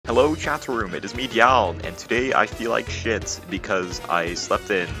Hello chat room, it is me Dial, and today I feel like shit because I slept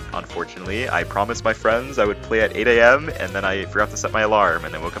in, unfortunately. I promised my friends I would play at 8 AM and then I forgot to set my alarm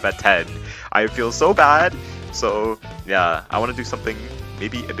and then woke up at 10. I feel so bad, so yeah, I want to do something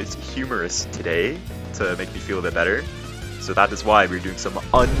maybe a bit humorous today to make me feel a bit better. So that is why we're doing some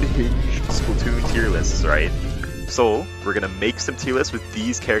unhinged Splatoon tier lists, right? So we're gonna make some tier lists with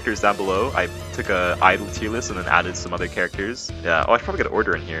these characters down below. I took a idle tier list and then added some other characters. Yeah, oh, I should probably get an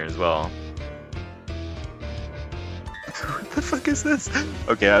order in here as well. What the fuck is this?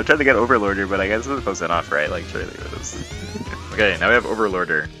 Okay, I'm trying to get Overlorder, but I guess it's close enough, right? Like, try to leave this. Okay, now we have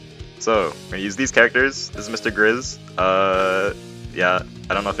Overlorder. So, we're gonna use these characters. This is Mr. Grizz. Yeah,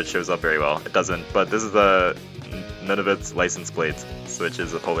 I don't know if it shows up very well. It doesn't, but this is the none of its license plate, which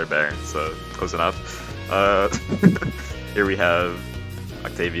is a polar bear, so close enough. Here we have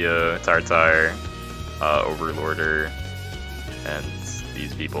Octavia, Tartar, Overlorder, and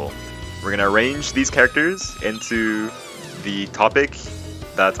these people. We're gonna arrange these characters into the topic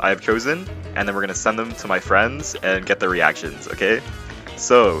that I've chosen, and then we're gonna send them to my friends and get their reactions, okay?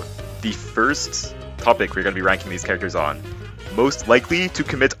 So, the first topic we're gonna be ranking these characters on. Most likely to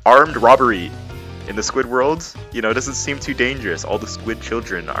commit armed robbery. In the squid world, you know, doesn't seem too dangerous. All the squid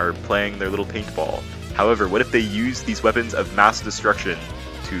children are playing their little paintball. However, what if they use these weapons of mass destruction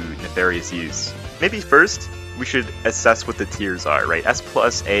to nefarious use? Maybe first, we should assess what the tiers are, right? S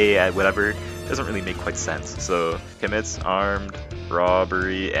plus A, whatever, doesn't really make quite sense. So, commits armed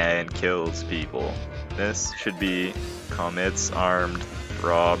robbery and kills people. This should be commits armed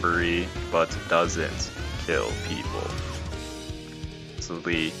robbery but doesn't kill people. So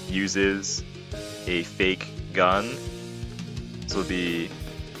the uses a fake gun. So the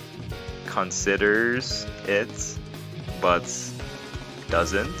considers it but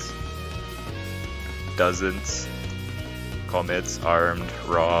doesn't commits armed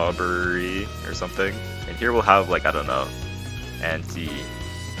robbery or something. And here we'll have, like, I don't know, anti-robbery.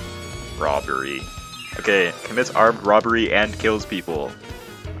 Okay, commits armed robbery and kills people.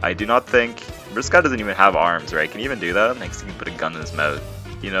 I do not think this guy doesn't even have arms, right? Can he even do that? Next he can put a gun in his mouth,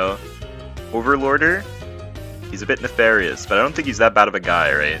 you know? Overlorder, he's a bit nefarious, but I don't think he's that bad of a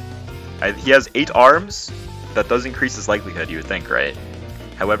guy, right? He has 8 arms. That does increase his likelihood, you would think, right?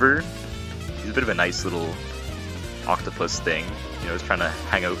 However, he's a bit of a nice little octopus thing. You know, he's trying to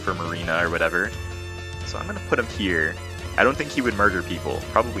hang out for Marina or whatever. So I'm gonna put him here. I don't think he would murder people.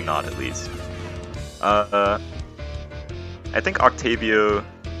 Probably not, at least. I think Octavio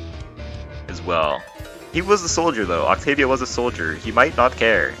as well. He was a soldier, though. Octavia was a soldier. He might not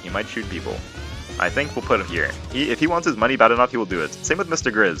care. He might shoot people. I think we'll put him here. If he wants his money bad enough, he will do it. Same with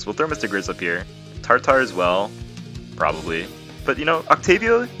Mr. Grizz. We'll throw Mr. Grizz up here. Tartar as well. Probably. But, you know,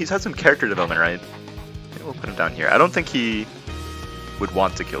 Octavio, he's had some character development, right? Maybe we'll put him down here. I don't think he would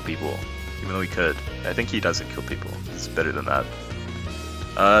want to kill people, even though he could. I think he doesn't kill people. It's better than that.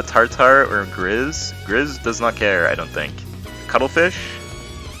 Tartar or Grizz? Grizz does not care, I don't think. Cuttlefish?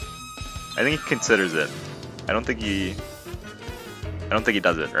 I think he considers it. I don't think he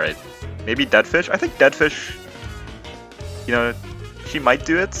does it, right? Maybe Deadfish? I think Deadfish, you know, she might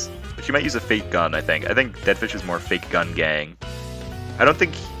do it, but she might use a fake gun, I think. I think Deadfish is more fake gun gang. I don't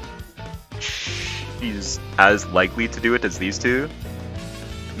think she's as likely to do it as these two.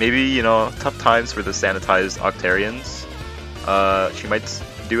 Maybe, you know, tough times for the sanitized Octarians. She might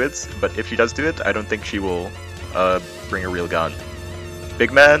do it, but if she does do it, I don't think she will bring a real gun.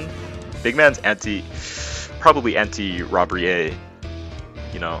 Big Man's probably anti-robbery,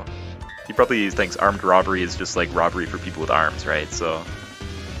 you know. He probably thinks armed robbery is just like robbery for people with arms, right? So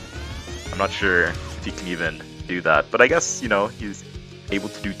I'm not sure if he can even do that. But I guess, you know, he's able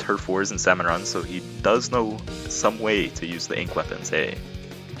to do turf wars and salmon runs, so he does know some way to use the ink weapons, hey.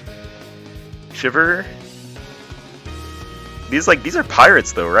 Shiver. These are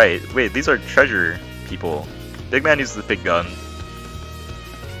pirates though, right? Wait, these are treasure people. Big Man uses the big gun.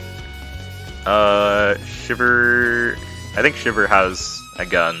 Shiver... I think Shiver has a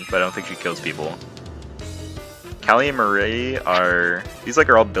gun, but I don't think she kills people. Callie and Marie are... These, like,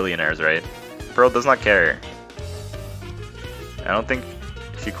 are all billionaires, right? Pearl does not care. I don't think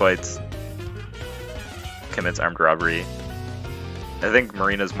she quite commits armed robbery. I think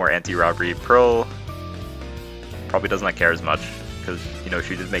Marina's more anti-robbery. Pearl probably does not care as much, because, you know,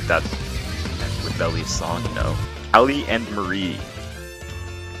 she did make that rebellious song, you know. Callie and Marie.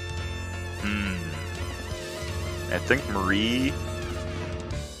 I think Marie...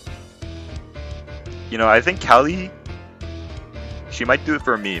 You know, I think Callie... She might do it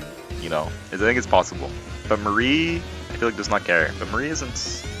for a meme, you know. I think it's possible. But Marie, I feel like does not care. But Marie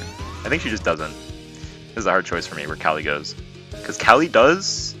isn't... I think she just doesn't. This is a hard choice for me where Callie goes. Because Callie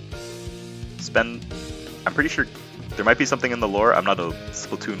does spend. I'm pretty sure there might be something in the lore. I'm not a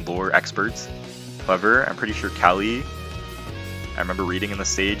Splatoon lore expert. However, I'm pretty sure Callie, I remember reading in the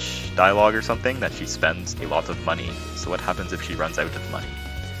stage dialogue or something that she spends a lot of money. So what happens if she runs out of money?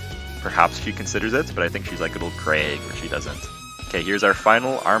 Perhaps she considers it, but I think she's like good old Craig, where she doesn't. Okay, here's our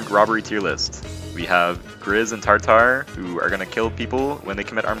final armed robbery tier list. We have Grizz and Tartar, who are gonna kill people when they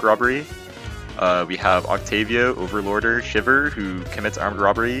commit armed robbery. We have Octavio, Overlorder, Shiver, who commits armed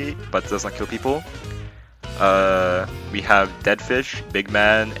robbery but does not kill people. We have Deadfish, Big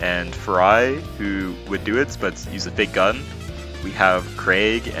Man, and Farai, who would do it but use a fake gun. We have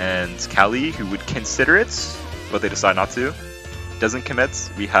Craig and Callie, who would consider it, but they decide not to. Doesn't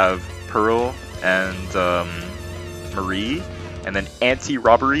commit. We have Pearl and Marie. And then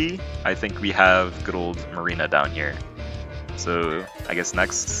anti-robbery, I think we have good old Marina down here. So I guess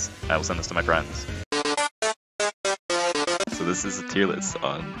next, I will send this to my friends. So this is a tier list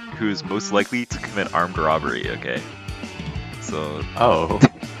on who is most likely to commit armed robbery, okay? So... Oh.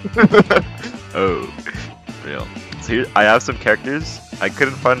 Oh. Real. So here, I have some characters. I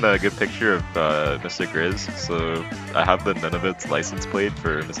couldn't find a good picture of Mr. Grizz, so I have the Nunavut's license plate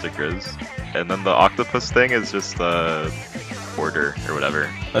for Mr. Grizz. And then the octopus thing is just order or whatever.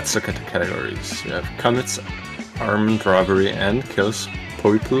 Let's look at the categories. We have commits armed robbery and kills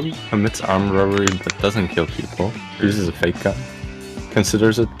people. Commits armed robbery but doesn't kill people. Uses a fake gun.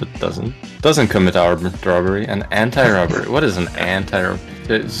 Considers it but doesn't. Doesn't commit armed robbery and anti-robbery. What is an anti-robbery?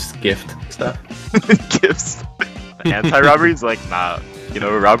 It's gift stuff. Gifts. Anti-robbery is like, nah, you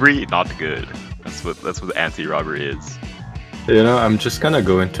know, robbery not good. That's what anti-robbery is. You know, I'm just gonna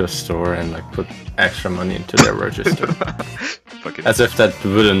go into a store and like put extra money into their register. As if that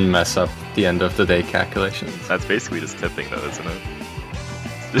wouldn't mess up the end of the day calculations. That's basically just tipping though, isn't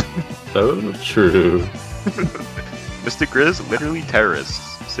it? So true. Mr. Grizz, literally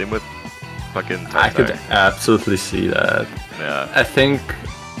terrorists. Same with fucking Tartar. I could absolutely see that. Yeah. I think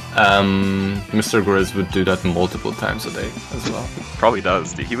Mr. Grizz would do that multiple times a day as well. Probably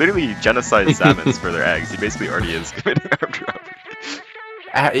does, dude. He literally genocides salmons for their eggs. He basically already is committing armed robbery.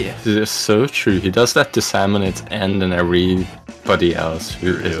 Yeah, it's so true. He does that to salmonids and then everybody else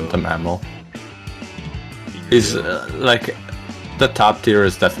who isn't a mammal. He's like the top tier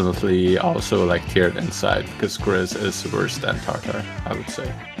is definitely also like tiered inside because Grizz is worse than Tartar, I would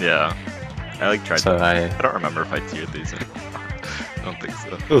say. Yeah, I like tried. So I don't remember if I tiered these. I don't think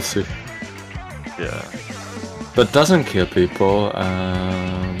so. We'll see. Yeah. But doesn't kill people.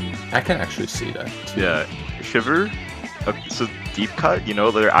 I can actually see that. Too. Yeah, Shiver. So Deep Cut, you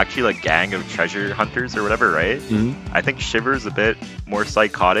know, they're actually like gang of treasure hunters or whatever, right? Mm-hmm. I think Shiver's a bit more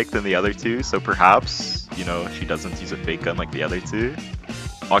psychotic than the other two, so perhaps, you know, she doesn't use a fake gun like the other two.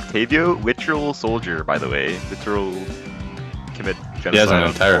 Octavio, literal soldier, by the way. Literal commit genocide. He has an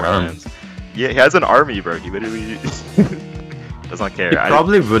entire army. Yeah, he has an army, bro. He literally does not care. He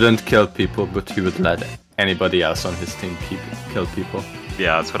probably wouldn't kill people, but he would let anybody else on his team kill people.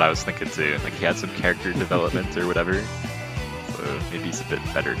 Yeah, that's what I was thinking too. Like he had some character development or whatever. So maybe he's a bit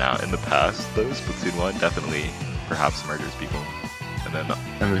better now. In the past, though, Splatoon 1 definitely perhaps murders people. And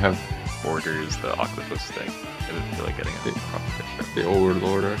then we have orders the octopus thing. I didn't feel like getting a proper picture. The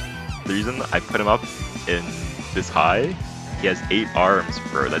Overlorder. The reason I put him up in this high, he has 8 arms,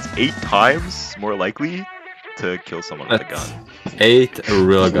 bro. That's 8 times more likely to kill someone with a gun. 8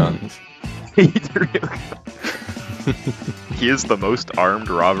 real guns. 8 real guns. He is the most armed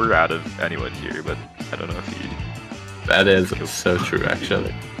robber out of anyone here, but I don't know if he... That is so true,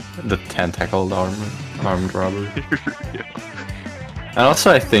 actually. The tentacled armed robber. Yeah. And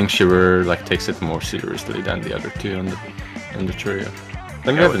also, I think Shiver like takes it more seriously than the other two in the trio.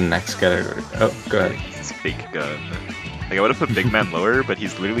 Then we have the next category. Oh, go ahead. His fake gun. Like I would have put Big Man lower, but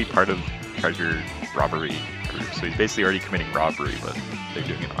he's literally part of treasure robbery group, so he's basically already committing robbery, but they're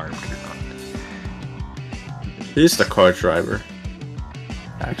doing an armed group on it. He's the car driver.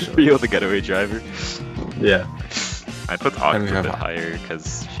 Actually. Real the getaway driver. Yeah. I put Oct a bit higher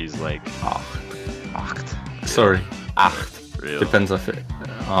because she's like Oct. Sorry, Acht. Real. Depends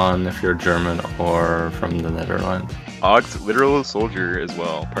on if you're German or from the Netherlands. Oct, literal soldier as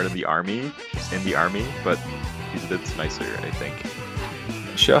well, part of the army. She's in the army, but he's a bit nicer, I think.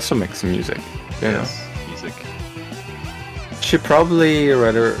 She also makes music. Yes, music. She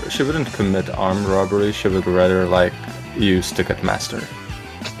wouldn't commit armed robbery. She would rather like use Ticketmaster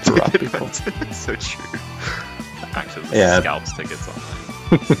to rob people. So true. Actually, scalps tickets online.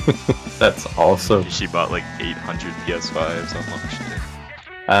 That's awesome. She bought like 800 PS5s on launch day.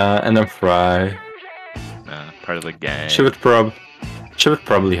 And then Fry. Part of the gang. She would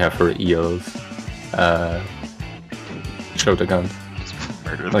probably have her EOs. Show the guns.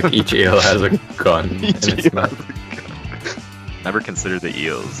 murder them. Like each eel has a gun in Each its eel mouth. has a gun. Never consider the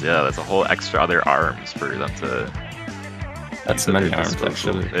eels. Yeah, that's a whole extra other arms for them to. That's use at many their arms,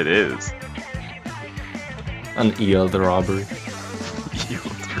 disposal. actually. It is. An eel, the robbery.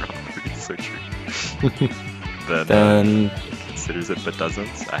 Eels robbery, so true. Then Considers it but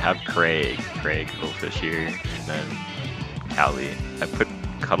doesn't. I have Craig, Cuttlefish here, and then Callie. I put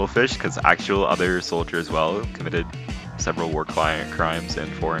Cuttlefish because actual other soldier as well committed several war crimes in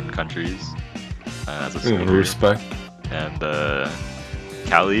foreign countries as a soldier. respect. And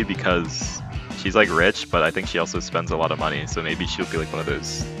Callie because she's like rich, but I think she also spends a lot of money, so maybe she'll be like one of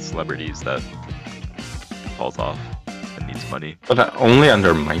those celebrities that falls off and needs money. But only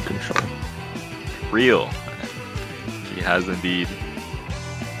under mind control. Real. She has indeed.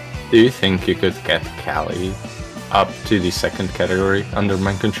 Do you think you could get Callie up to the second category under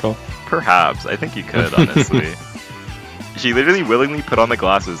mind control? Perhaps. I think you could, honestly. She literally willingly put on the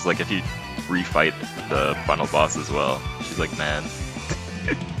glasses, like if you refight the final boss as well. She's like, man.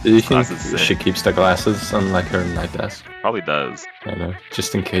 Do you think Glasses she keeps the glasses on like her night desk? Probably does. I know,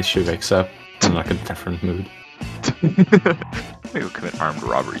 just in case she wakes up in like a different mood. Maybe we'll commit armed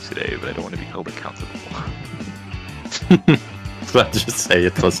robbery today, but I don't want to be held accountable. Let's just say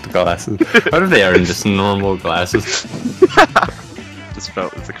it was the glasses. What if they are in just normal glasses? Just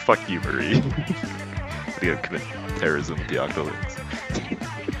felt it's like fuck you, Marie. We gotta commit terrorism with the Octolings.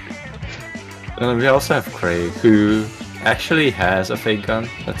 We also have Craig, who actually has a fake gun.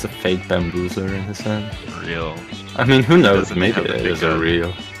 That's a fake bamboozler in his hand. Real. I mean, who knows? doesn't Maybe have a it big is a gun.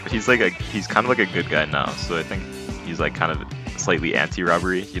 real. But he's kind of like a good guy now, so I think he's like kind of slightly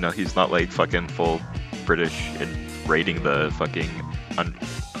anti-robbery. You know, he's not like fucking full British and raiding the fucking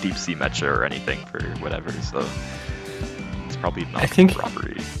deep sea metro or anything for whatever. So it's probably not I think-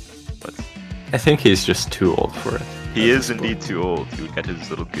 robbery, but I think he's just too old for it. he at is this indeed point. too old. He would get his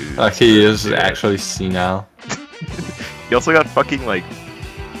little goose. Like he is Yeah. actually senile. He also got fucking like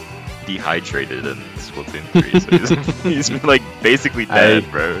dehydrated in Splatoon 3, so he's been like basically dead,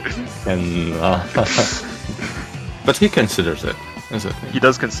 bro. And but he considers it, isn't he? He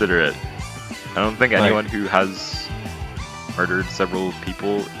does consider it. I don't think Like- anyone who has murdered several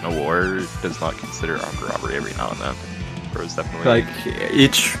people in a war does not consider armed robbery every now and then. Bro, it's definitely Like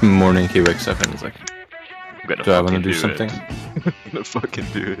each morning he wakes up and he's like, I'm gonna "Do I want to fucking do something? it. I'm gonna fucking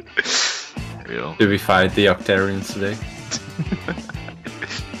do it. Real. Do we fight the Octarians today?"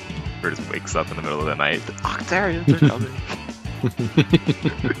 Or just wakes up in the middle of the night. The Octarians are coming.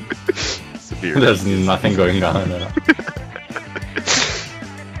 Severe. There's genius. nothing going on at all.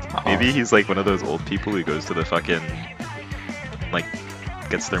 Maybe he's like one of those old people who goes to the fucking like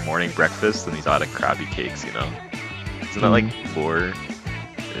gets their morning breakfast and he's out of Krabby Cakes, you know? Isn't that like lore in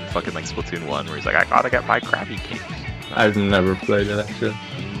fucking like Splatoon 1 where he's like, I gotta get my Krabby Cakes? I've never played it actually.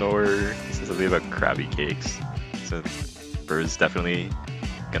 Nor he says something about Krabby Cakes. So Bird's definitely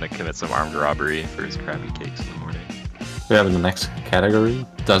gonna commit some armed robbery for his Krabby Cakes in the morning. We have the next category.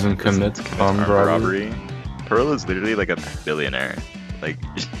 Doesn't commit armed robbery. Pearl is literally like a billionaire. Like,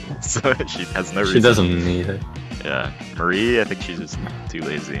 so she has no reason. She doesn't need it. Yeah. Marie, I think she's just too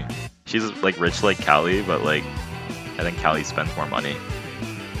lazy. She's like rich like Callie, but like, I think Callie spends more money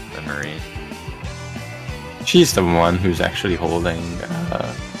than Marie. She's the one who's actually holding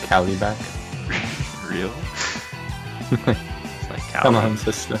Callie back. Real? It's like Callie. Come on,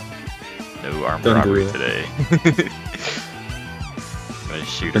 sister. No armed Don't do robbery it. today. I'm gonna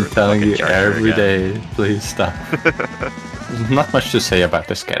shoot her I'm with a telling fucking you charger every again. day, please stop. There's not much to say about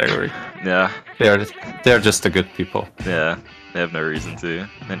this category. Yeah, They're just the good people. yeah. They have no reason to.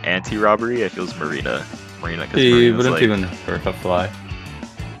 And anti-robbery, I feel is Marina. Marina, because He Marina's wouldn't like, even hurt a fly.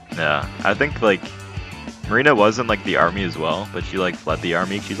 yeah. I think like Marina was in like the army as well, but she like fled the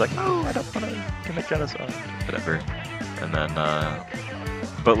army. She's like, no, I don't want to commit genocide, whatever. And then,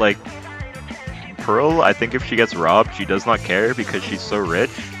 but like Pearl, I think if she gets robbed, she does not care because she's so rich.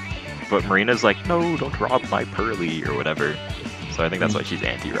 But Marina's like, no, don't rob my Pearly or whatever. So I think that's why she's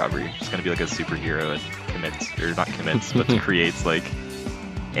anti-robbery. She's gonna be like a superhero and commits, or not commits, but creates like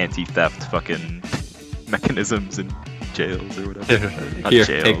anti-theft fucking mechanisms in jails or whatever. Not Here,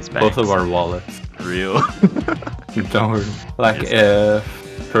 jails, take both of banks. our wallets. Real. Don't worry. Like,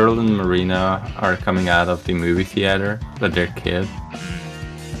 if Pearl and Marina are coming out of the movie theater with their kid,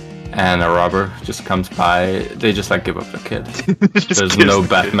 and a robber just comes by, they just like give up the kid. Just There's gives no the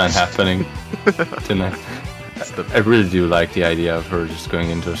Batman kid- happening tonight. It's the- I really do like the idea of her just going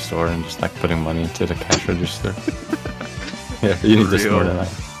into a store and just like putting money into the cash register. Yeah, you need this more Real. than I.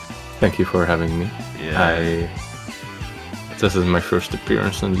 Thank you for having me. Yeah. This is my first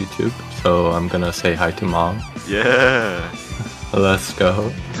appearance on YouTube, so I'm gonna say hi to mom. Yeah. Let's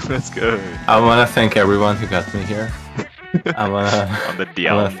go. Let's go. I want to thank everyone who got me here. I want On the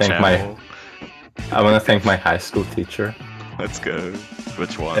to thank channel. I want to thank my high school teacher. Let's go.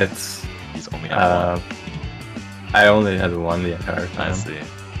 Which one? It's He's only had one. I only had one the entire time. I see.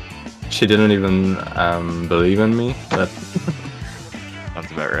 She didn't even believe in me. But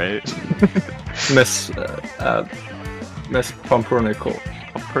Sounds about right. Miss Pumpernickel,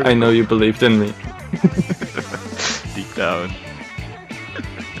 I know you believed in me. Deep down.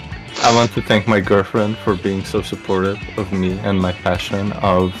 I want to thank my girlfriend for being so supportive of me and my passion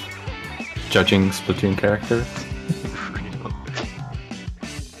of judging Splatoon characters.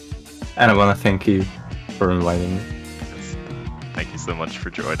 And I want to thank you for inviting me. Thank you so much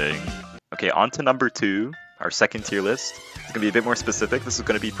for joining. Okay, on to number 2, our second tier list. It's going to be a bit more specific. This is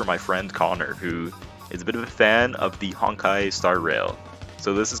going to be for my friend Connor, who is a bit of a fan of the Honkai Star Rail.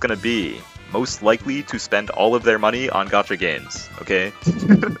 So this is going to be most likely to spend all of their money on gacha games, okay?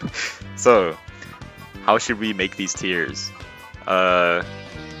 So, how should we make these tiers?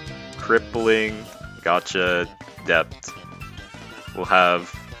 Crippling gacha depth. We'll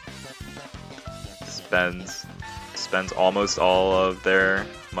have spends almost all of their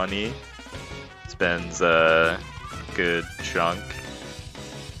money. Spends a good chunk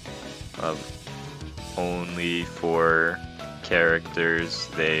of only for characters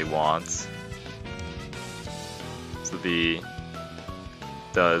they want. So the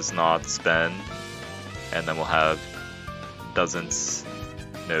does not spend, and then we'll have doesn't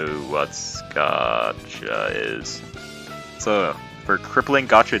know what gacha is. So for crippling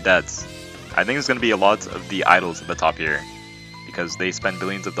gacha debts, I think there's going to be a lot of the idols at the top here because they spend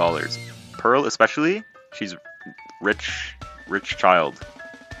billions of dollars. Pearl especially, she's rich child,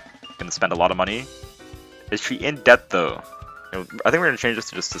 gonna spend a lot of money. Is she in debt though? I think we're gonna change this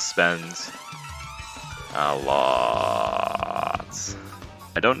to just to spend a lot.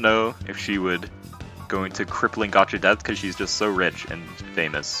 I don't know if she would go into crippling gacha debt because she's just so rich and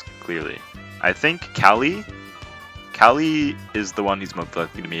famous, clearly. I think Callie is the one who's most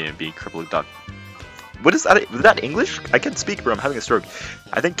likely to be crippling debt. What is that? Was that English? I can't speak, bro. I'm having a stroke.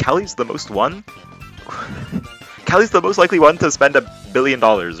 I think Callie's the most one. Callie's the most likely one to spend $1 billion,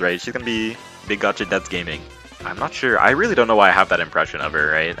 right? She's gonna be big gacha debts gaming. I'm not sure. I really don't know why I have that impression of her,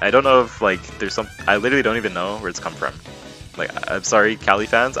 right? I don't know if, like, there's some... I literally don't even know where it's come from. Like, I'm sorry, Callie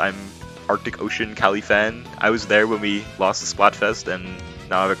fans. I'm Arctic Ocean Callie fan. I was there when we lost the Splatfest, and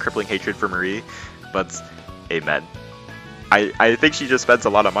now I have a crippling hatred for Marie. But, amen. I think she just spends a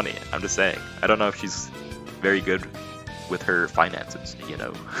lot of money. I'm just saying. I don't know if she's very good with her finances, you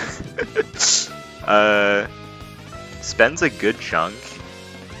know. Spends a good chunk.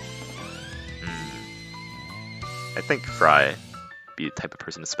 I think Fry be the type of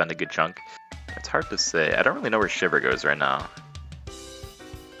person to spend a good chunk. It's hard to say. I don't really know where Shiver goes right now.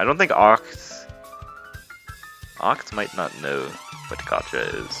 I don't think Oct might not know what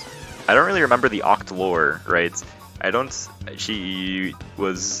gacha is. I don't really remember the Oct lore, right? She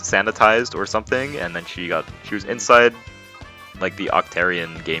was sanitized or something, and then she was inside like the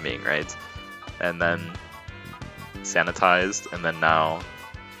Octarian gaming, right? And then sanitized, and then now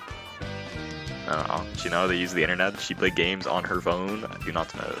I don't know. She know they use the internet. She play games on her phone. I do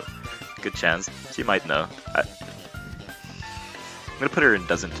not know. Good chance. She might know. I'm gonna put her in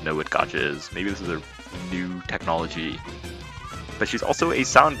doesn't know what gacha is. Maybe this is a new technology. But she's also a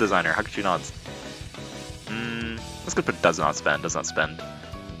sound designer. How could she not? Let's go put does not spend. Does not spend.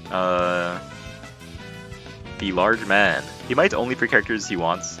 The large man. He might only for characters he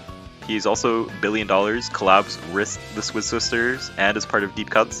wants. He's also $1 billion, collabs with the Swiss Sisters, and is part of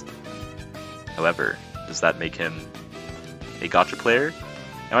Deep Cuts. However, does that make him a gacha player?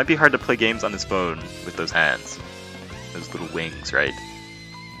 It might be hard to play games on his phone with those hands. Those little wings, right?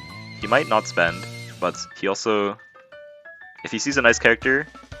 He might not spend, but he also... If he sees a nice character,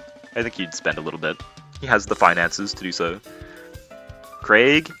 I think he'd spend a little bit. He has the finances to do so.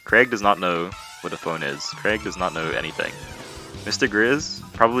 Craig does not know what a phone is. Craig does not know anything. Mr. Grizz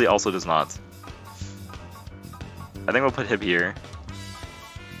probably also does not. I think we'll put him here.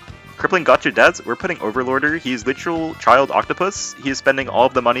 Crippling gacha debts, we're putting Overlorder. He's literal child octopus. He is spending all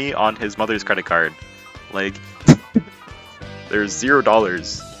of the money on his mother's credit card. Like, there's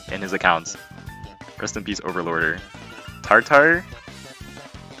 $0 in his accounts. Rest in peace, Overlorder. Tartar,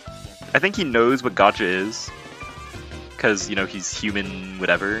 I think he knows what gacha is. Because, you know, he's human,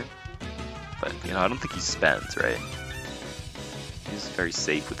 whatever. But, you know, I don't think he spends, right? He's very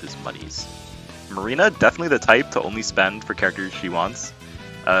safe with his monies. Marina, definitely the type to only spend for characters she wants.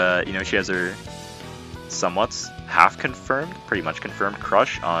 You know, she has her somewhat half confirmed, pretty much confirmed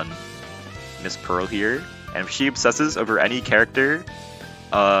crush on Miss Pearl here. And if she obsesses over any character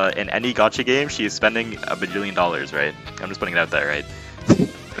in any gacha game, she is spending $1 bajillion, right? I'm just putting it out there, right?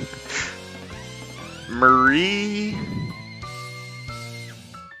 Marie...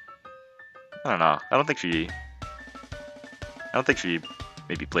 I don't know. I don't think she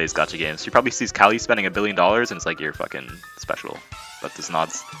maybe plays gacha games. She probably sees Callie spending $1 billion and it's like, you're fucking special. But does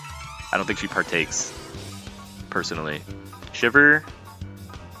not... I don't think she partakes, personally. Shiver...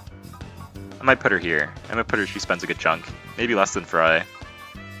 I might put her here. I might put her, she spends a good chunk. Maybe less than Fry.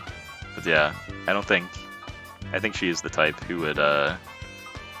 But yeah, I think she is the type who would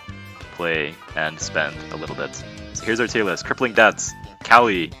play and spend a little bit. So here's our tier list. Crippling debts.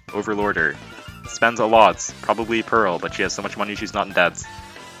 Callie, Overlorder. Spends a lot. Probably Pearl, but she has so much money she's not in debts.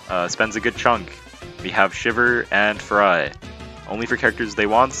 Spends a good chunk. We have Shiver and Fry. Only for characters they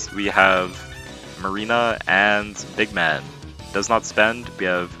want, we have Marina and Big Man. Does not spend, we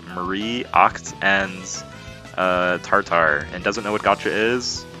have Marie, Oct, and Tartar. And doesn't know what gacha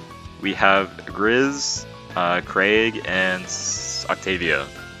is, we have Grizz, Craig, and Octavia.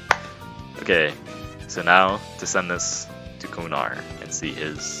 Okay, so now to send this to Konar and see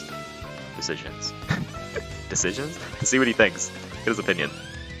his decisions. Decisions? To see what he thinks. Get his opinion.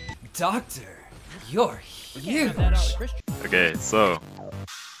 Doctor, you're huge. Okay, so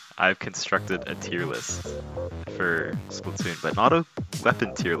I've constructed a tier list for Splatoon, but not a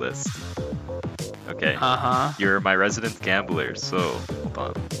weapon tier list. Okay. You're my resident gambler, so hold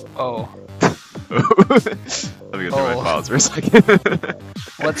on. Oh. Let me go through my files for a second.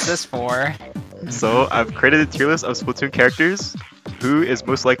 What's this for? So I've created a tier list of Splatoon characters who is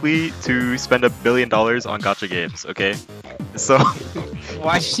most likely to spend $1 billion on gacha games, okay? So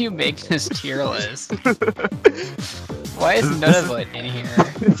why did you make this tier list? Why is none of it in here?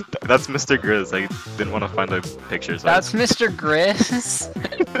 That's Mr. Grizz. I didn't want to find the pictures. That's Mr. Grizz?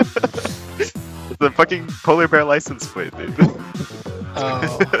 It's the fucking polar bear license plate, dude.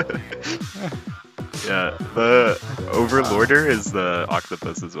 Oh. Yeah, the Overlorder is the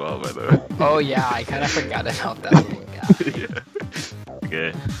octopus as well, by the way. Oh yeah, I kind of forgot about that one guy. Yeah.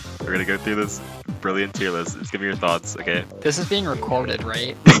 Okay, we're gonna go through this brilliant tier list. Just give me your thoughts, okay? This is being recorded,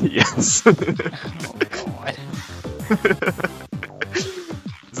 right? Yes. Oh god.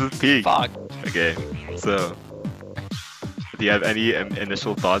 This is peak. Fuck. Okay, so do you have any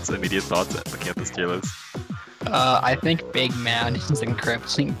initial thoughts, immediate thoughts looking at this tier list? I think Big Man is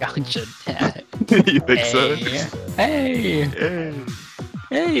encrypting gacha debt. You think so? Hey! Hey!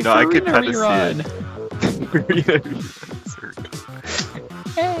 Hey, No, I could kind of rerun. see it.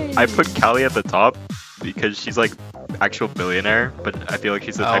 Hey! I put Callie at the top because she's like actual billionaire, but I feel like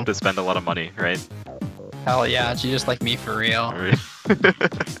she's the type to spend a lot of money, right? Hell yeah, she's just like me for real. Right.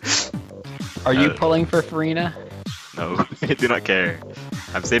 Are you pulling for Farina? No, I do not care.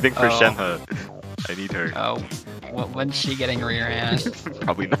 I'm saving for Shenhe. I need her. Oh, when's she getting rear end?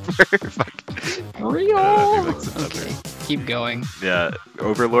 Probably never. Fuck. Real? Okay, keep going. Yeah,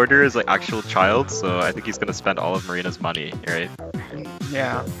 Overlorder is like actual child, so I think he's gonna spend all of Marina's money, right?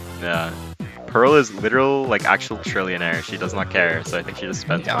 Yeah. Yeah. Pearl is literal like actual trillionaire. She does not care, so I think she just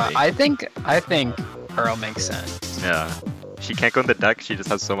spends money. I think Pearl makes sense. Yeah. She can't go in the deck. She just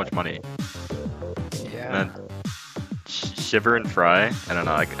has so much money. Yeah. And then Shiver and Fry, I don't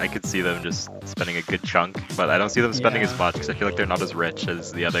know. I could see them just spending a good chunk, but I don't see them spending as much because I feel like they're not as rich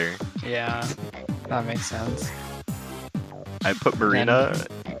as the other. Yeah. That makes sense. I put Marina.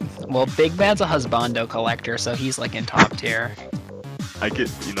 Well, Big Man's a husbando collector, so he's like in top tier. I could,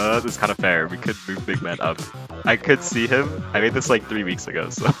 you know, that's kind of fair. We could move Big Man up. I could see him. I made this like 3 weeks ago,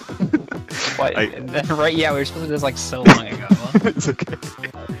 so. What? Right? Yeah, we were supposed to do this like so long ago. It's okay.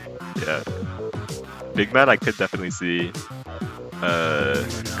 Yeah. Big Man, I could definitely see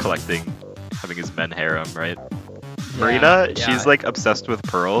collecting, having his men harem, right? Yeah, Marina, she's like obsessed with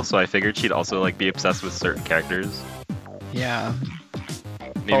Pearl, so I figured she'd also like be obsessed with certain characters. Yeah.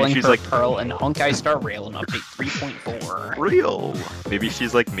 Maybe Pulling she's for like Pearl and Honkai Star Rail in update 3.4. real. Maybe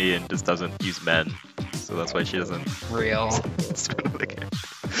she's like me and just doesn't use men, so that's why she doesn't Real. spend on the game.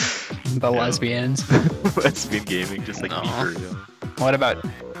 The lesbians. Lesbian gaming, just like me for real. What about?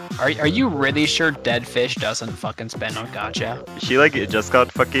 Are you really sure Dead Fish doesn't fucking spend on gacha? She like just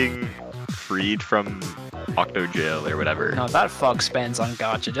got fucking freed from Octo jail or whatever. No, that fuck spends on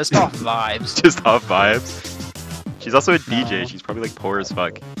gacha just off vibes. Just off vibes. She's also a DJ. No. She's probably like poor as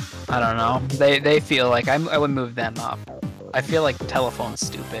fuck. I don't know. They feel like I would move them up. I feel like Telephone's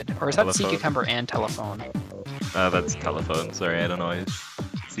stupid. Or is that Sea Telephone? Cucumber and Telephone? That's telephone. Sorry, I don't know why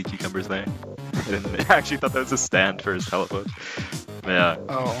Sea Cucumber's there. I actually thought that was a stand for his telephone. Yeah.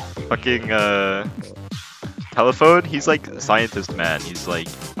 Oh. Fucking Telephone, he's like scientist man. He's like,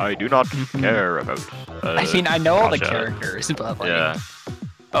 I do not care about I mean, I know all the gotcha. characters, but like, Yeah,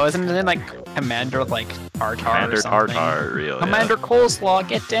 oh, isn't it like Commander like Tartar Commander or something? Tartar, real. Commander Coleslaw,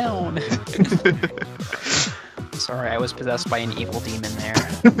 get down! Sorry, I was possessed by an evil demon there.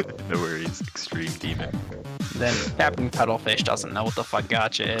 No worries, extreme demon. Then Captain Cuttlefish doesn't know what the fuck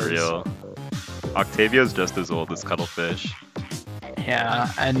gotcha is. Real. Octavio's just as old as Cuttlefish.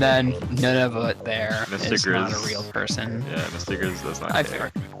 Yeah, and then Nunavut there Mr. is not a Grizz. real person. Yeah, Mr. Grizz does not I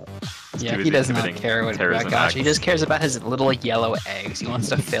care. He's Yeah, too he busy does not committing care what terrorism about gotcha. He acts. just cares about his little yellow eggs. He wants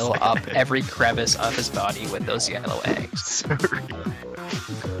to fill up every crevice of his body with those yellow eggs. Sorry.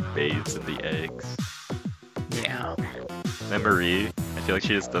 Bathes in the eggs. Yeah. Then Marie, I feel like she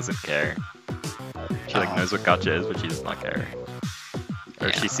just doesn't care. She like knows what gotcha is, but she does not care. Or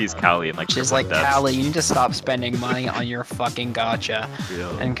Yeah. she sees Callie and like She's triple like, depths. Callie, you need to stop spending money on your fucking gotcha.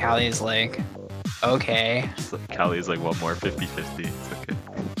 Real. And Callie's like, okay. So Callie's like, what more? 50-50. It's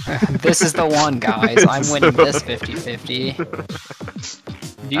okay. This is the one, guys. I'm This is winning the this one. 50-50.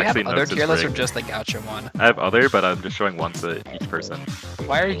 Do you Actually, have no, other it's tier lists or rigged. just the gotcha one? I have other, but I'm just showing one to each person.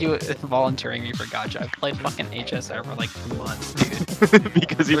 Why are you volunteering me for gotcha? I've played fucking HSR for like 2 months, dude.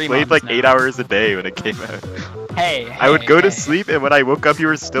 Because you 3 played months like 8 now. hours a day when it came out. Hey, I would go to hey. sleep, and when I woke up, you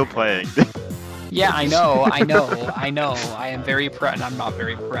were still playing. Yeah, I know. I am very proud, and I'm not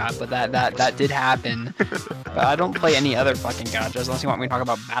very proud, but that did happen. But I don't play any other fucking gotchas unless you want me to talk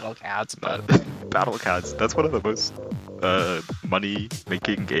about Battle Cats, but Battle Cats, that's one of the most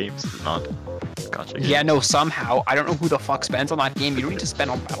money-making games, is it not? Gotcha. Game. yeah, no, somehow, I don't know who the fuck spends on that game. You don't need to spend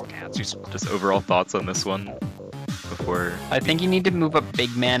on Battle Cats. Just overall thoughts on this one before. I think you need to move up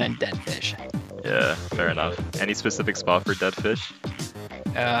Big Man and Dead Fish. Yeah, fair enough. Any specific spot for dead fish?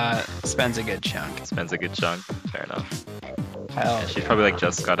 Spends a good chunk. Spends a good chunk. Fair enough. Hell Yeah, she yeah. probably like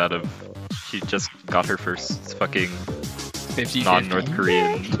just got out of. She just got her first fucking 50-50. non-North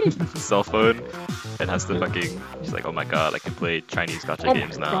Korean cell phone, and has to fucking. She's like, oh my god, I can play Chinese gotcha Oh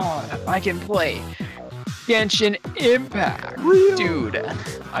games my now. God, I can play Genshin Impact. Dude,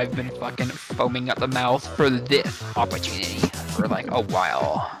 I've been fucking foaming at the mouth for this opportunity for like a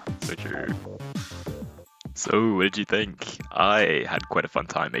while. So true. So, what did you think? I had quite a fun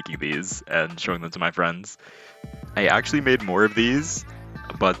time making these and showing them to my friends. I actually made more of these,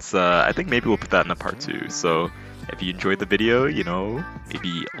 but I think maybe we'll put that in a part 2. So, if you enjoyed the video, you know,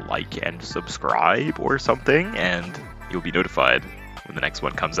 maybe like and subscribe or something, and you'll be notified when the next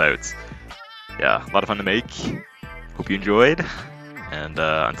one comes out. Yeah, a lot of fun to make. Hope you enjoyed, and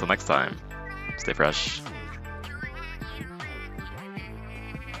until next time, stay fresh.